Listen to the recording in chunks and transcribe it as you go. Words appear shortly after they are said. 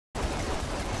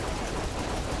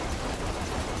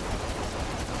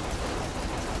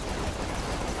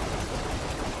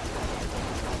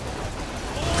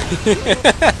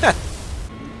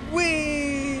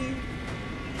Whee!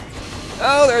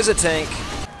 Oh, there's a tank.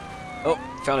 Oh,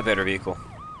 found a better vehicle.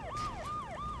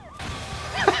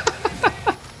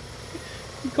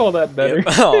 You call that better? Yep.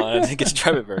 Oh, I didn't get to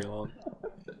drive it very long.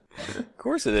 Of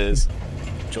course it is.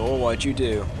 Joel, what'd you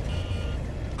do?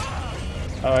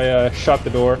 I shot the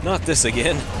door. Not this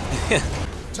again.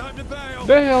 Time to bail.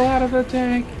 Bail out of the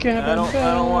tank, Kevin. I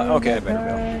don't want. Okay, I better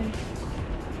bail.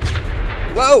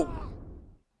 Whoa!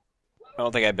 I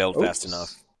don't think I bailed fast Oops.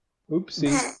 enough.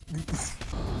 Oopsie.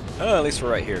 Oh, at least we're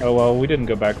right here. Oh well, we didn't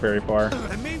go back very far.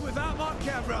 And me without my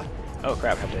camera. Oh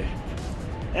crap! How did?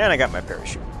 And I got my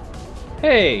parachute.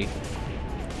 Hey,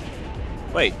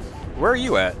 Wait, where are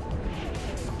you at?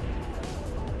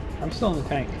 I'm still in the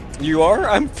tank. You are?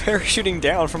 I'm parachuting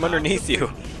down from underneath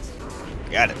you.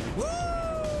 Got it.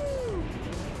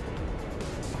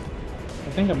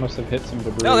 I think I must have hit some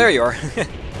debris. Oh, there you are.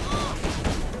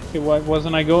 Okay, why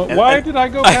wasn't I going? Why did I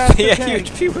go past the yeah,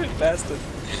 tank? you went past it.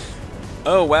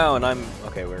 Oh wow, and I'm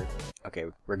okay. We're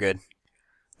good.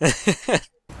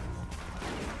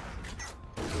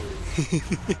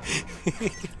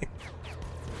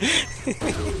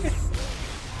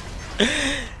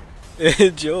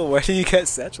 Joel, why do you got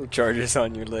satchel charges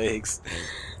on your legs?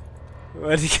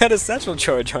 Why do you got a satchel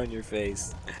charge on your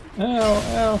face?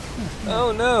 Ow,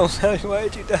 Oh no! Why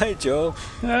did you die, Joel?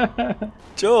 ow.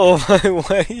 Joel,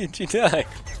 why did you die?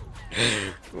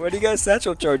 Why do you got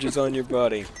satchel charges on your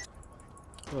body?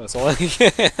 Oh, that's all I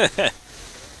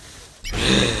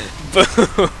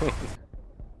Boom!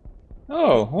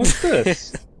 Oh, what's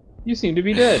this? You seem to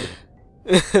be dead.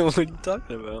 What are you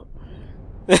talking about?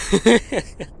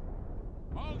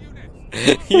 All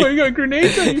units. Oh, you got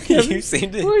grenades on you, Kevin. You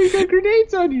seem to. Oh, you got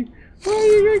grenades on you. Oh,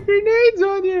 you got grenades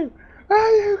on you. Oh,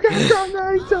 you got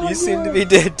grenades on you. You seem to be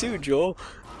dead too, Joel.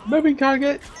 Moving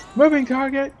target. Moving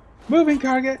target. Moving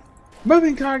target.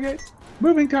 Moving target.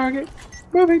 Moving target.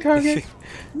 Moving target.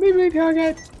 Moving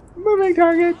target. Moving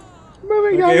target.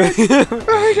 Moving target. Okay.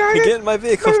 Moving target. Get in my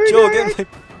vehicle, Moving Joel. target. Get in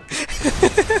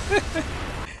my.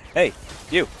 Hey,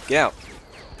 you, get out.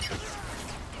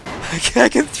 I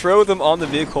can throw them on the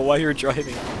vehicle while you're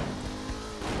driving.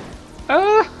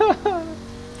 Ah.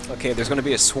 Okay, there's going to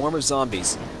be a swarm of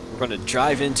zombies. We're going to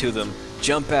drive into them,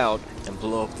 jump out, and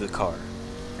blow up the car.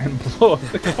 And blow up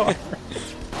the car.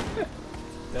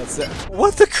 That's it.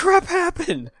 What the crap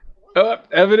happened?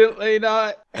 Evidently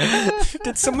not.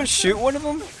 Did someone shoot one of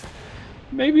them?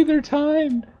 Maybe they're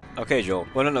timed. Okay, Joel.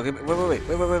 Well, no,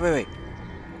 wait.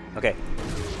 Okay,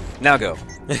 now go.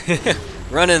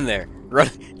 Run in there. Run.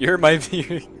 You're my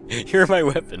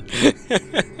weapon.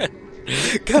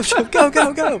 Go,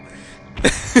 Joel, go.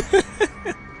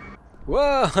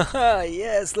 Whoa!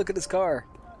 Yes, look at this car.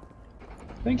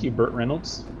 Thank you, Burt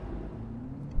Reynolds.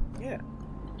 Yeah.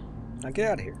 Now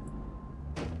get out of here.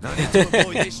 Now to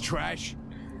avoid this trash.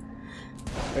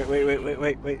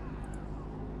 Wait.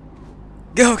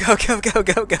 Go.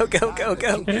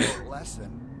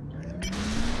 Lesson.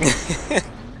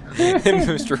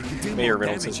 Mr. Mayor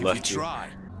Reynolds has left you. Try.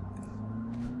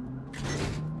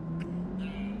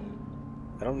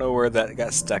 I don't know where that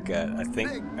got stuck at. I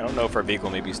don't know if our vehicle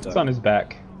may be stuck. It's on his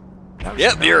back.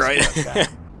 Yep, you're right.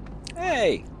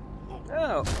 Hey!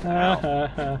 Oh.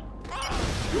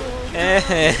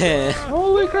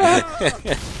 Holy crap!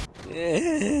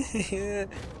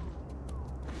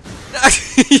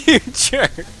 You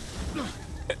jerk!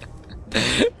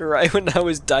 Right when I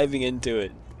was diving into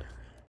it.